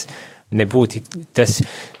 tas nebūtu,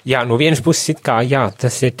 no vienas puses it kā,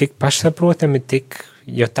 tas ir tik pašsaprotami,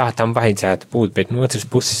 jo tā tam vajadzētu būt, bet no otras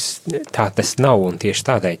puses tā tas nav, un tieši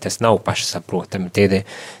tādēļ tas nav pašsaprotami.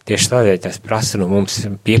 Tieši tādēļ tas prasa no mums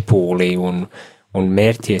piepūlī un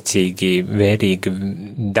mērķiecīgi, vērīgi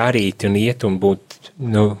darīt un iet un būt,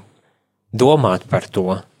 domāt par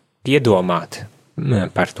to, piedomāt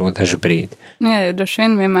par to dažu brīdi. Jā, droši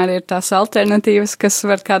vien vienmēr ir tās alternatīvas, kas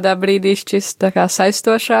var kādā brīdī šķist tā kā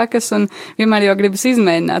saistošākas, un vienmēr jau gribas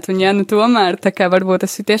izmēģināt, un tomēr tā kā varbūt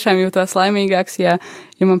es tiešām jūtos laimīgāks, ja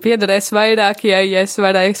man piederēs vairāk, ja es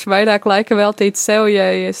varēšu vairāk laika veltīt sev,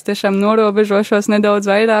 ja es tiešām norobežošos nedaudz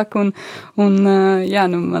vairāk, un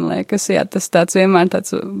man liekas, tas tāds vienmēr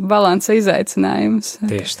tāds balansa izaicinājums.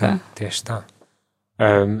 Tieši tā.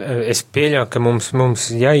 Es pieļauju, ka mums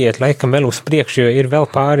jāiet laikam vēl uz priekšu, jo ir vēl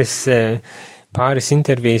pāris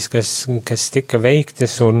intervijas, kas tika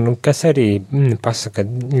veiktas un kas arī pasaka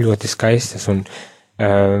ļoti skaistas un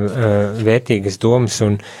vērtīgas domas,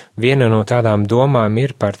 un viena no tādām domām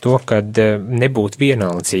ir par to, kad nebūt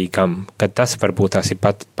vienaldzīgam, kad tas varbūt tās ir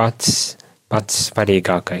pats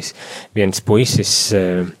svarīgākais. Viens puisis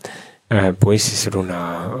runā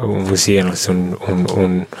uz ielas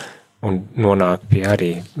un nonāk pie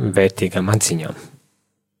arī vērtīgām atziņām.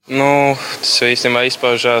 Tas īstenībā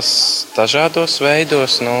izpaužās dažādos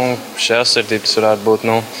veidos. Žēlsirdības varētu būt,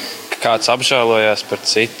 ka kāds apžēlojās par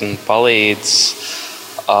citu un palīdz.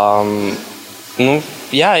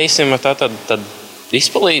 Īstenībā tā tad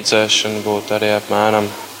izpalīdzēšana būtu arī apmēram.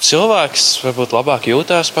 Cilvēks varbūt labāk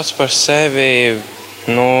jūtās pats par sevi,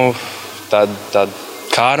 tāda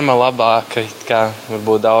karma labāka, kā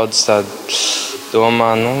varbūt daudz tāda domā,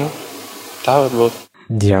 tā varbūt.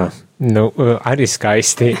 Jā, arī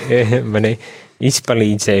skaisti mani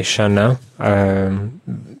izpalīdzēšana.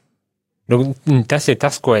 Tas ir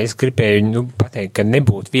tas, ko es gribēju pateikt, ka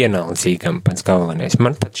nebūt vienaldzīgam pats galvenais.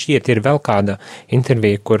 Man pat šķiet ir vēl kāda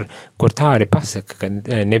intervija, kur tā arī pasaka, ka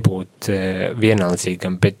nebūt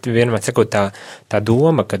vienaldzīgam, bet vienmēr sakot tā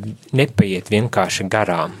doma, ka nepaiet vienkārši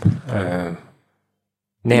garām.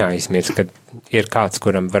 Neaizmirst, ka ir kāds,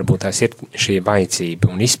 kuram varbūt tās ir šī vajadzība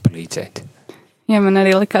un izpalīdzēt. Jā, man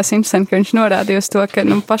arī likās interesanti, ka viņš norādīja uz to, ka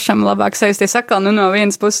pašam labāk sajusties atkal, no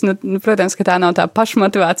vienas puses, protams, ka tā nav tā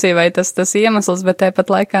pašmotivācija vai tas iemesls, bet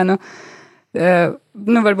tāpat laikā,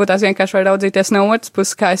 varbūt tās vienkārši var raudzīties no otras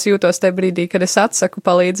puses, kā es jūtos tajā brīdī, kad es atsaku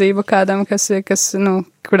palīdzību kādam,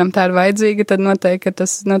 kuram tā ir vajadzīga, tad noteikti, ka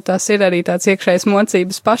tās ir arī tāds iekšējs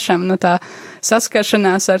mocības pašam, tā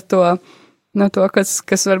saskaršanās ar to, to,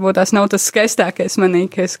 kas varbūt tās nav tas skaistākais manī,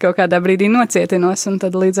 ka es kaut kādā brīdī nocietinos, un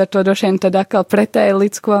tad līdz ar to droši vien tad atkal pretēji,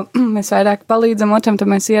 līdz ko mēs vairāk palīdzam otram,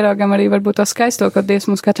 tad mēs ieraugam arī varbūt to skaisto, ko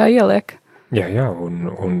Dievs mums katrā ieliek. Jā,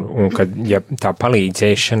 un kad, ja tā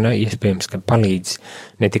palīdzēšana, iespējams, ka palīdz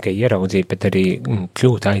ne tikai ieraudzīt, bet arī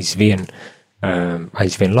kļūt aizvien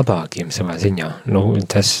labākiem savā ziņā.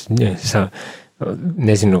 Tas,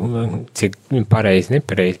 nezinu, cik pareizi,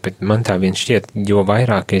 nepareizi, bet man tā vien šķiet, jo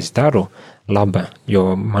vairāk es daru laba,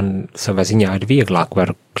 jo man savā ziņā ir vieglāk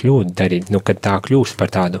var kļūt darīt, kad tā kļūst par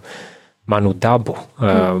tādu manu dabu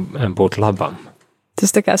būt labam. Tas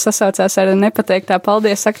tā kā sasaucās ar nepateiktā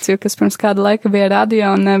paldies akciju, kas pirms kāda laika bija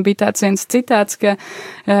radio, un bija tāds viens citāts, ka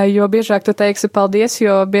jo biežāk tu teiksi paldies,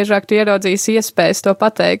 jo biežāk tu ieraudzīsi iespējas to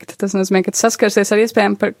pateikt. Tas nozīmē, ka tu saskarsies ar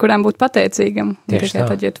iespējām, par kurām būt pateicīgam. Tieši tā.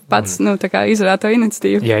 Tad, ja tu pats, tā kā izrāda to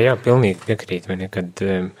iniciatīvu. Jā, pilnīgi piekrīt, vai ne, kad,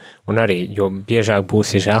 un arī, jo biežāk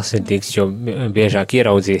būsi žēlsirdīgs, jo biežāk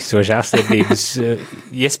ieraudzīs to žēlsirdības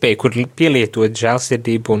iespēju, kur pielietot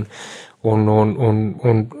žēlsirdību un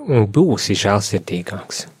būsi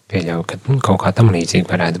žēlsirdīgāks. Pieļauju, ka kaut kā tam līdzīgi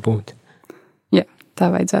varētu būt. Jā,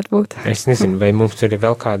 tā vajadzētu būt. Es nezinu, vai mums tur ir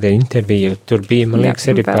vēl kāda intervija, tur bija, man liekas,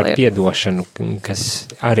 arī par piedošanu, kas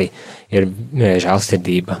arī ir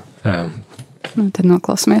žēlsirdība. Tad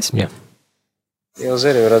noklausāmies. Jā.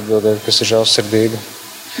 Ilze arī var atbildēt, kas ir žēlsirdība.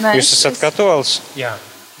 Jūs esat katolis? Jā.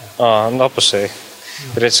 Apusēji.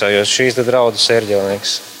 Priecājos, šīs tad raudas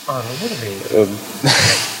ērģelnieks.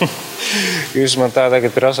 Jūs man tā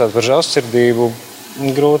tagad prasāt par žēlsirdību,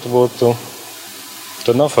 grūti būtu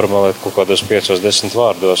to noformulēt kaut kādos 5-10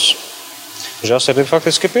 vārdos. Žēlsirdība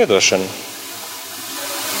faktiski ir piedošana.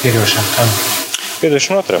 Piedošana kam?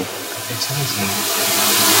 Piedošana otram.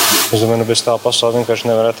 Es domāju, bez tā pasaule vienkārši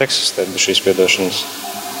nevarētu eksistēt bez šīs piedošanas.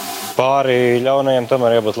 Pāri ļaunajiem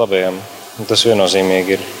tomēr jābūt labajiem. Tas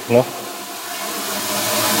viennozīmīgi ir,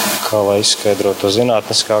 kā lai izskaidro to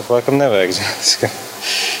zinātniskāk, laikam nevajag zinātniskāk.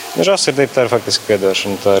 Žēlsirdība tā ir faktiski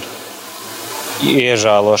piedošana, tā ir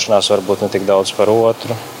iežēlošanās varbūt ne tik daudz par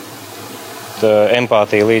otru, tā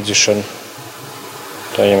empātija, līdzjūšana,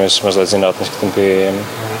 tā, ja mēs mazliet zinātniski tam pieejami.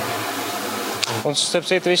 Un, starp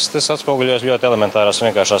citu, viss tas atspoguļojas ļoti elementārās,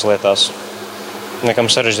 vienkāršās lietās. Nekam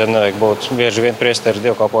sarežģīt nevajag būt. Bieži vien priesteri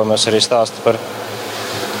dievkalpojumos arī stāsta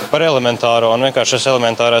par elementāro, un vienkāršas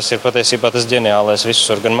elementārās ir patiesībā tas ģeniālais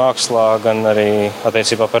visur, gan mākslā, gan arī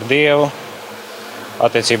attiecībā par Dievu.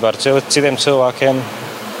 Attiecībā ar citiem cilvēkiem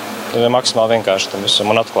ir maksimāli vienkārši tam visam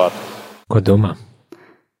un atklāt. Ko domā?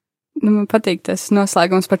 Man patīk tas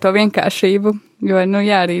noslēgums par to vienkāršību, jo,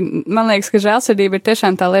 arī man liekas, ka žēlsirdība ir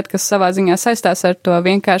tiešām tā lieta, kas savā ziņā saistās ar to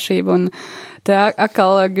vienkāršību, un te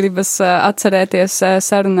atkal gribas atcerēties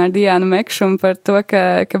sarunu ar Diānu Mekšumu par to,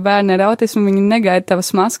 ka bērni ar autismu, viņi negaida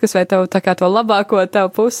tavas maskas vai tavu, tā kā to labāko tavu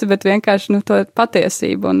pusi, bet vienkārši, to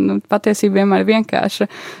patiesību, un patiesība vienmēr ir vienkārša,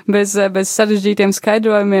 bez sarežģītiem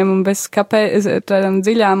skaidrojumiem un bez tādām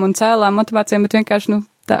dziļām un cēlām motivācijām, bet vienkārši,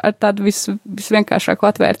 ar tādu visvienkāršāko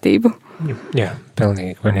atvērtību. Jā,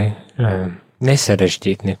 pilnīgi, vai ne?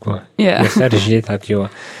 Nesarežģīt neko. Jā. Nesarežģītāk, jo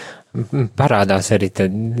parādās arī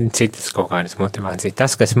citas kaut kādas motivācijas.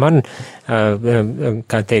 Tas, kas man,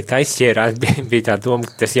 kā teikt, aizķērās, bija tā doma,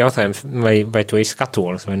 ka tas jautājums, vai tu esi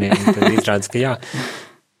katolis, vai ne? Un tad izrādās, ka jā.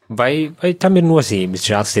 Vai tam ir nozīmes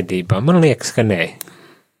žēlsirdībā? Man liekas, ka nē.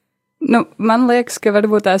 Man liekas, ka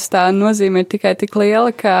varbūt tā nozīme ir tikai tik liela,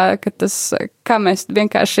 ka tas, kā mēs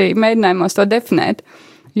vienkārši mēģinājumos to definēt.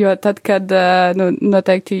 Jo tad, kad,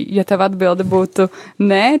 noteikti, ja tev atbilde būtu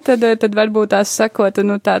nē, tad varbūt tās sakotu,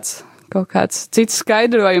 tāds kaut kāds cits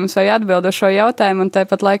skaidrojums vai atbildu šo jautājumu, un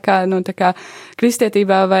tāpat laikā, tā kā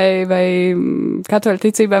kristietībā vai katoļu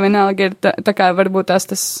ticībā vienalga ir tā kā varbūt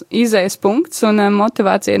tas izējas punkts un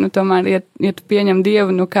motivācija, tomēr, ja tu pieņem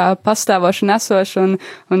Dievu, kā pastāvošu nesošu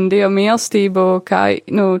un Dievu mīlestību, kā,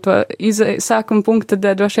 to sākuma punktu,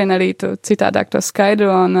 tad droši vien arī tu citādāk to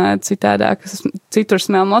skaidro un citādāk citur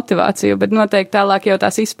smēl motivāciju, bet noteikti tālāk jau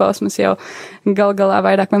tās izpausmes jau galā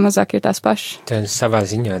vairāk vai mazāk ir tās pašas. Tā savā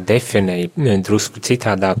ziņā definēja drusku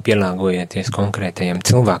citādāk pielāgojoties konkrētajam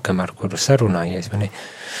cilvēkam, ar kuru sarunājies, vai ne?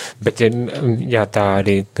 Bet, jā, tā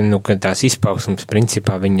arī, ka tās izpausmes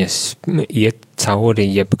principā viņas iet cauri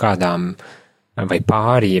jebkādām vai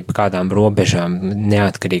pāri jebkādām robežām,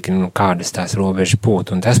 neatkarīgi kādas tās robežas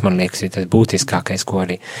būtu. Un tas, man liekas, ir tas būtiskākais, ko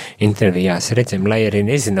arī intervijās redzam, lai arī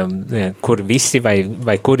nezinām, kur visi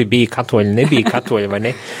vai kuri bija katoļi, nebija katoļi, vai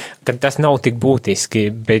ne, kad tas nav tik būtiski,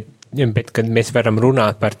 bet kad mēs varam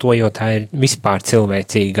runāt par to, jo tā ir vispār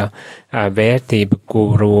cilvēcīga vērtība,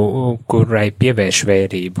 kurai pievērš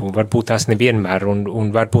vērību. Varbūt tās nevienmēr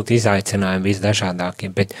un varbūt izaicinājumi visdažādākie,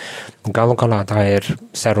 bet galu galā tā ir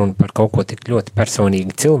saruna par kaut ko tik ļoti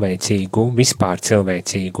personīgi cilvēcīgu, vispār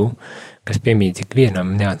cilvēcīgu, kas piemīt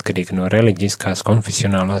ikvienam neatkarīgi no reliģiskās,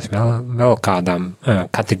 konfesionālās, vēl kādām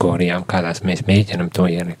kategorijām, kādās mēs mēģinam to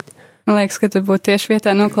ielikt. Man liekas, ka tur būtu tieši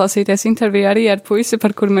vietā noklausīties interviju arī ar puisi,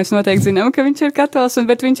 par kuru mēs noteikti zinām, ka viņš ir katolis,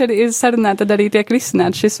 bet viņš arī ir sarunā, tad arī tiek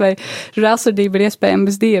risināts šis, vai žēlsirdība ir iespējama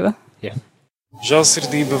bez Dieva. Jā.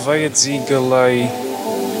 Žēlsirdība vajadzīga, lai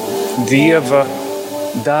Dieva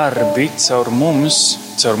darbi caur mums,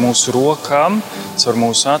 caur mūsu rokām, caur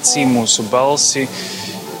mūsu acīm, mūsu balsi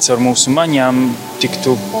caur mūsu maņām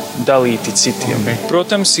tiktu dalīti citiem.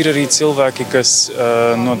 Protams, ir arī cilvēki, kas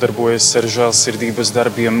nodarbojas ar žēlsirdības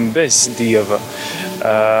darbiem bez Dieva.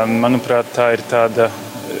 Manuprāt, tā ir tāda,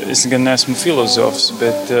 es gan neesmu filozofs,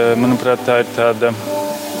 bet manuprāt, tā ir tāda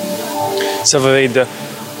sava veida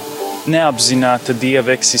neapzināta Dieva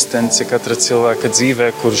eksistence katra cilvēka dzīvē,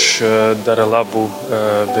 kurš dara labu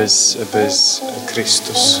bez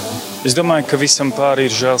Kristus. Es domāju, ka visam pāri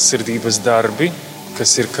ir žēlsirdības darbi,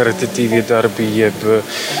 kas ir karitatīvie darbi, jeb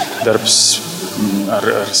darbs ar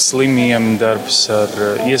slimiem, darbs ar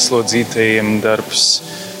ieslodzītajiem, darbs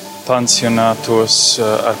pansionātos,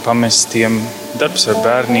 ar pamestiem, darbs ar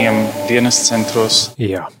bērniem, dienas centros.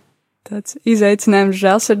 Jā. Tāds izaicinājums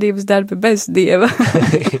žēlsirdības darbi bez Dieva.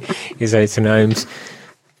 Izaicinājums.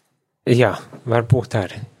 Jā, varbūt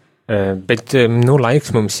arī. Bet,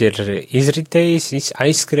 laiks mums ir izritējis,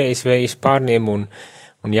 aizskrējis vējis pārniem un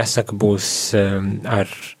jāsaka, būs ar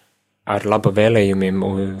laba vēlējumiem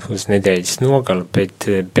uz nedēļas nogali,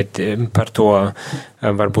 bet par to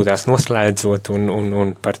varbūt tās noslēdzot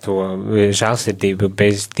un par to žēlsirdību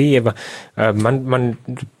bez Dieva, man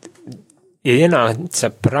ienāca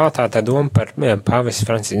prātā tā doma par pāvestu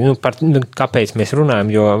Francisku, kāpēc mēs runājam,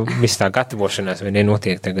 jo viss tā gatavošanās vai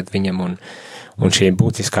nenotiek tagad viņam un šī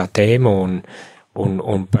būtiskā tēma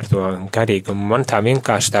un par to garīgumu. Man tā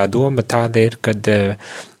vienkārši tā doma tāda ir, kad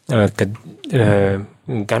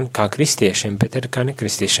gan kā kristiešiem, bet arī kā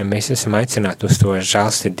nekristiešiem mēs esam aicināti uz to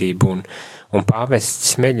žēlsirdību un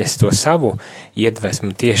pāvests smeļas to savu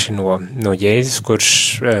iedvesmu tieši no Jēzus, kurš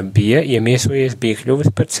bija iemiesojies, bija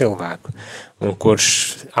kļuvis par cilvēku, un kurš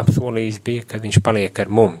apsolījis bija, ka viņš paliek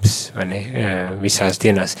ar mums, vai ne, visās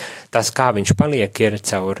dienās. Tas, kā viņš paliek, ir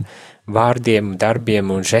caur vārdiem,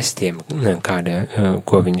 darbiem un žestiem,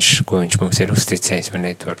 ko viņš mums ir uzticējis, vai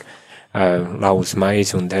ne, tur lauz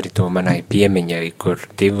maizi un dari to manai piemiņai, kur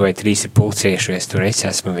 2 vai 3 ir pulcējušies, tur es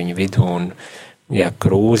esmu viņu vidū un ja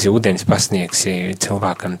krūzi, ūdens pasniegsi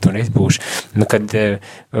cilvēkam, tur es būšu. Kad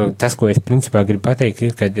tas, ko es principā gribu pateikt,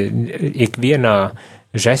 ir, kad ikvienā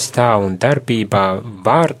žestā un darbībā,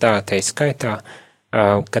 vārdā, tai skaitā,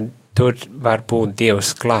 kad tur var būt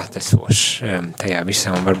Dievs klātesošs tajā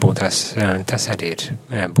visā, un varbūt tas arī ir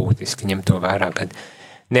būtiski ņemt to vērā, kad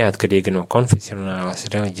neatkarīgi no konfesionālās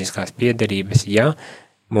reliģiskās piederības, ja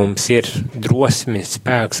mums ir drosme,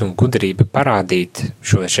 spēks un gudrība parādīt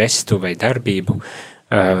šo žestu vai darbību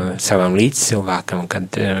savam līdzcilvēkam, kad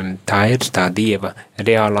tā ir tā Dieva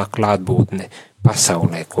reālā klātbūtne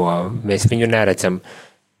pasaulē, ko mēs viņu neredzam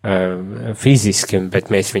fiziski, bet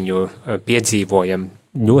mēs viņu piedzīvojam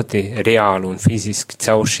ļoti reāli un fiziski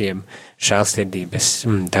caur šiem žēlsirdības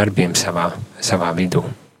darbiem savā vidū.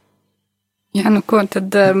 Jā, ko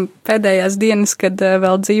tad pēdējās dienas, kad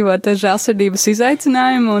vēl dzīvot žēlsirdības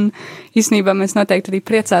izaicinājumu, un īstenībā mēs noteikti arī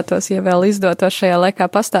priecātos, ja vēl izdotos šajā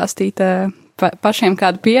laikā pastāstīt pašiem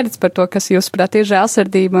kādu pieredzi par to, kas jūs prāt ir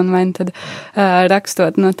žēlsirdība, un vai tad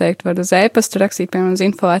rakstot noteikti var uz e-pastu rakstīt, piemēram, uz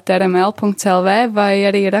info@rml.lv, vai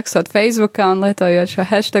arī rakstot Facebookā un lietojot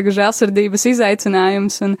šo hashtagu žēlsirdības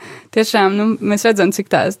izaicinājums, un tiešām, mēs redzam,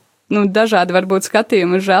 cik tās dažādi varbūt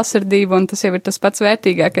skatījumi uz žēlsirdību, un tas jau ir tas pats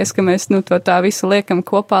vērtīgākais, ka mēs to tā visu liekam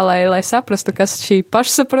kopā, lai saprastu, kas šī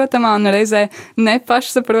pašsaprotamā un reizē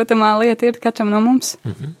nepašsaprotamā lieta ir katram no mums.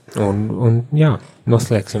 Un jā,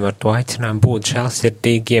 noslēgsim ar to aicinājumu būt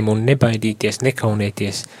žēlsirdīgiem un nebaidīties,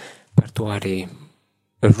 nekaunēties, par to arī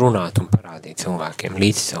runāt un parādīt cilvēkiem,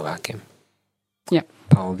 līdz cilvēkiem. Jā.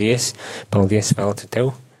 Paldies Velta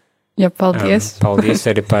tev. Jā, paldies. Paldies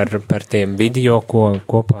arī par tiem video, ko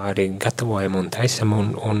kopā arī gatavojam un taisam,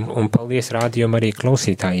 un paldies rādījumam arī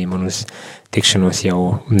klausītājiem, un uz tikšanos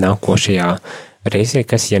jau nākošajā reizē,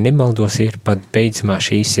 kas, ja nemaldos, ir pat beidzamā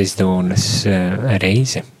šīs sezonas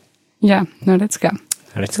reize. Jā, redz kā.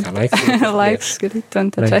 Redz kā laiks. Laiks skrit, un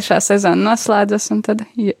tad 6. sezona noslēdzas, un tad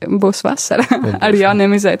būs vasara ar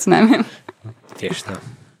jauniem izaicinājumiem. Tieši tā.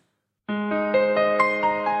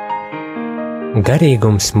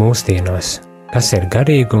 Garīgums mūsdienās. Kas ir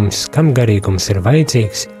garīgums, kam garīgums ir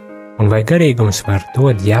vajadzīgs, un vai garīgums var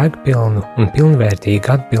dot jēgpilnu un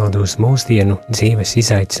pilnvērtīgu atbildi uz mūsdienu dzīves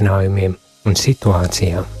izaicinājumiem un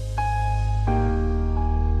situācijām?